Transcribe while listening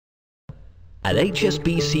At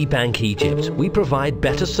HSBC Bank Egypt, we provide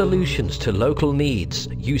better solutions to local needs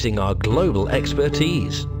using our global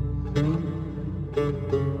expertise.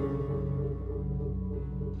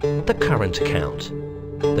 The current account.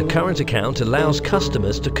 The current account allows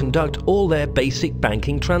customers to conduct all their basic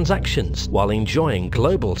banking transactions while enjoying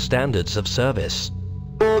global standards of service.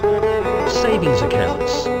 Savings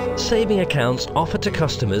accounts. Saving accounts offer to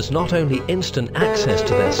customers not only instant access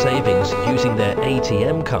to their savings using their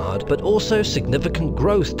ATM card, but also significant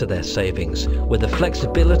growth to their savings with the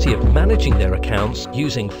flexibility of managing their accounts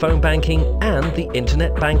using phone banking and the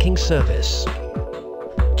internet banking service.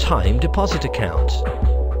 Time deposit account.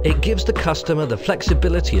 It gives the customer the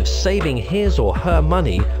flexibility of saving his or her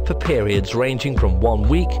money for periods ranging from 1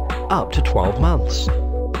 week up to 12 months.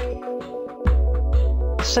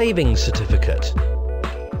 Savings certificate.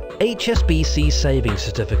 HSBC Savings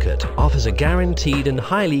Certificate offers a guaranteed and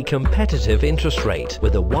highly competitive interest rate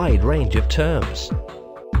with a wide range of terms.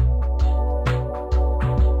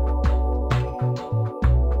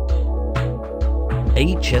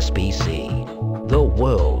 HSBC, the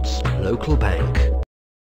world's local bank.